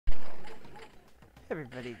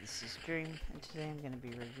Everybody, this is Dream, and today I'm going to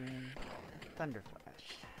be reviewing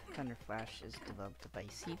Thunderflash. Thunderflash is developed by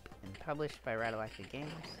Seep and published by Reivew Games.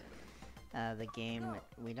 The game,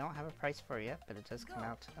 we don't have a price for it yet, but it does come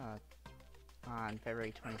out on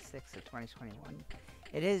February 26th of 2021.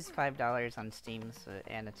 It is $5 on Steam,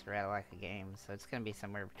 and it's a Reivew game, so it's going to be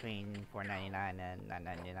somewhere between $4.99 and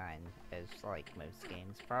 $9.99, as like most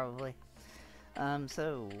games, probably.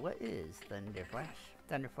 So what is Thunderflash?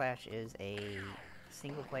 Thunderflash is a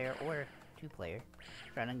single-player or two-player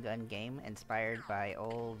run-and-gun game inspired by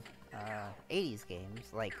old 80s games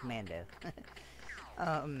like Commando.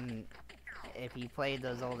 If you played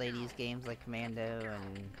those old 80s games like Commando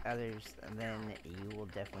and others, then you will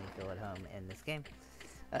definitely feel at home in this game.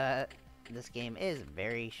 This game is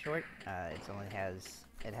very short.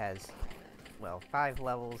 It has 5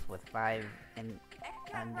 levels with 5 and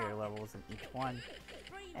under levels in each one.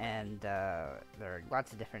 And there are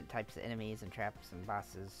lots of different types of enemies and traps and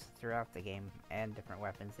bosses throughout the game, and different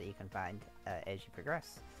weapons that you can find as you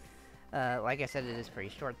progress. Like I said, it is pretty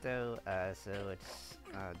short though, so it's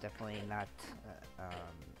definitely not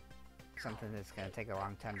something that's going to take a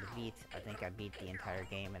long time to beat. I think I beat the entire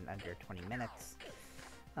game in under 20 minutes,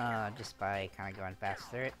 just by kind of going fast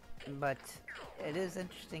through it. But it is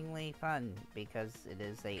interestingly fun because it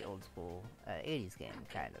is a old school 80s game,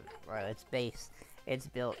 kind of. Well, it's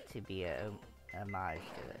built to be a homage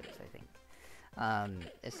to those, I think.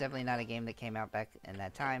 It's definitely not a game that came out back in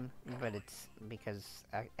that time, but it's because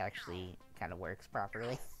it actually kind of works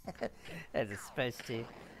properly as it's supposed to.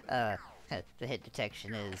 The hit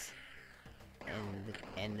detection is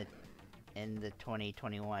in the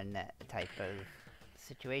 2021 type of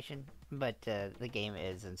situation, but the game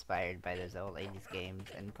is inspired by those old 80s games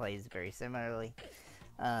and plays very similarly.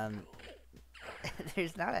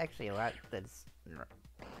 There's not actually a lot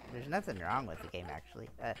there's nothing wrong with the game, actually.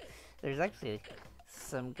 There's actually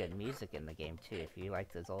some good music in the game too. If you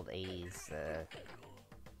like those old 80s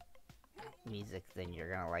music, then you're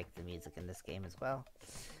gonna like the music in this game as well.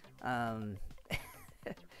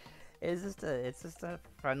 It's just a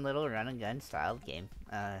fun little run and gun styled game.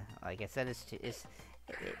 Like I said,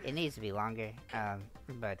 it needs to be longer,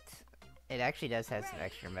 but it actually does have some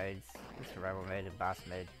extra modes, survival mode and boss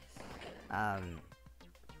mode.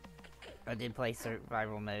 I did play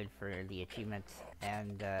survival mode for the achievements,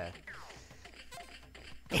 and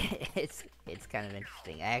it's kind of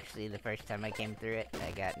interesting. Actually, the first time I came through it,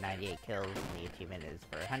 I got 98 kills, and the achievement is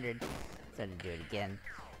for 100, so I had to do it again.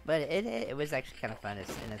 But it was actually kind of fun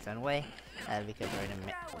in its own way, because random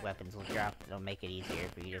weapons will drop. It'll make it easier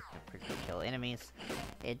for you to kill enemies.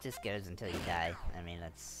 It just goes until you die. I mean,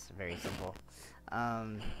 that's very simple.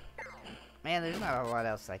 Man, there's not a lot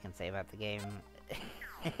else I can say about the game.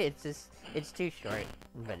 It's too short,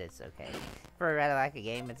 but it's okay. For a Reivew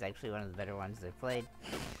game, it's actually one of the better ones I've played.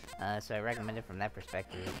 So I recommend it from that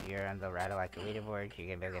perspective. If you're on the Reivew leaderboard, you're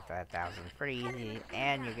gonna be able to get to 1,000 pretty easy,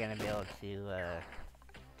 and you're gonna be able to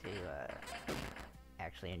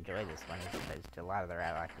actually enjoy this one as opposed to a lot of the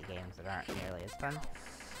Reivew games that aren't nearly as fun.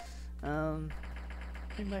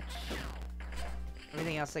 Pretty much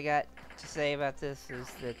everything else I got to say about this is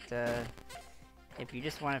that if you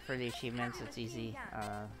just want it for the achievements, it's easy,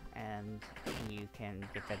 and you can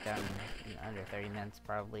get that done in under 30 minutes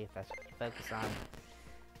probably, if that's what you focus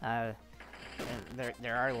on.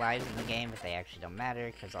 There are lives in the game, but they actually don't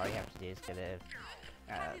matter, because all you have to do is go to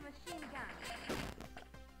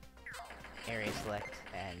area select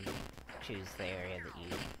and choose the area that you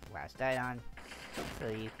last died on, so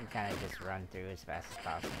you can kind of just run through as fast as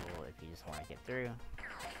possible if you just want to get through.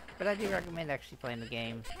 But I do recommend actually playing the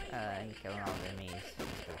game and killing all the enemies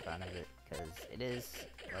just for the fun of it, because it is,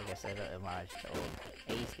 like I said, a homage to old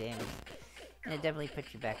 80s games, and it definitely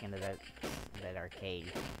puts you back into that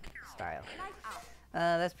arcade style.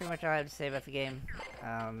 That's pretty much all I have to say about the game.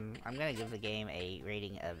 I'm gonna give the game a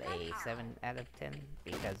rating of a 7 out of 10,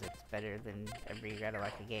 because it's better than every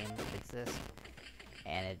Reivew game that exists,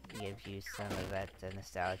 and it gives you some of that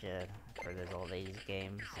nostalgia for those old 80s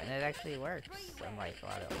games, and it actually works, unlike a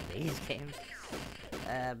lot of old 80s games.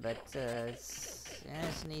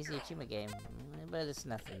 It's an easy achievement game, but it's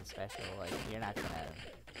nothing special. Like, you're not gonna,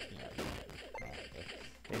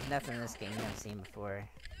 there's nothing in this game you haven't seen before,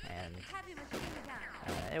 and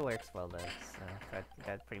it works well though, so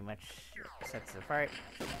that pretty much sets it apart.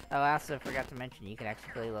 Oh, I also forgot to mention you can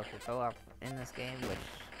actually play local co-op in this game, which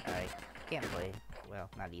I can't play, well,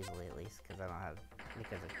 not easily at least, because I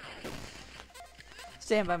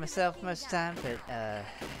stand by myself most of the time, but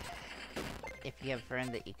if you have a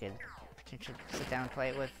friend that you could potentially sit down and play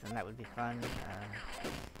it with, then that would be fun.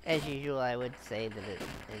 As usual, I would say that it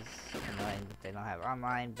is annoying that they don't have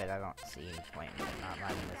online, but I don't see any point in putting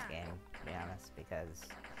online in this game, to be honest, because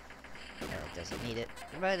it doesn't need it.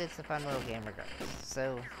 But it's a fun little game regardless.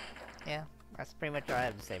 So, yeah, that's pretty much all I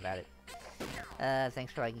have to say about it.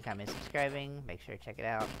 Thanks for liking, commenting, subscribing. Make sure to check it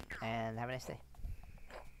out, and have a nice day.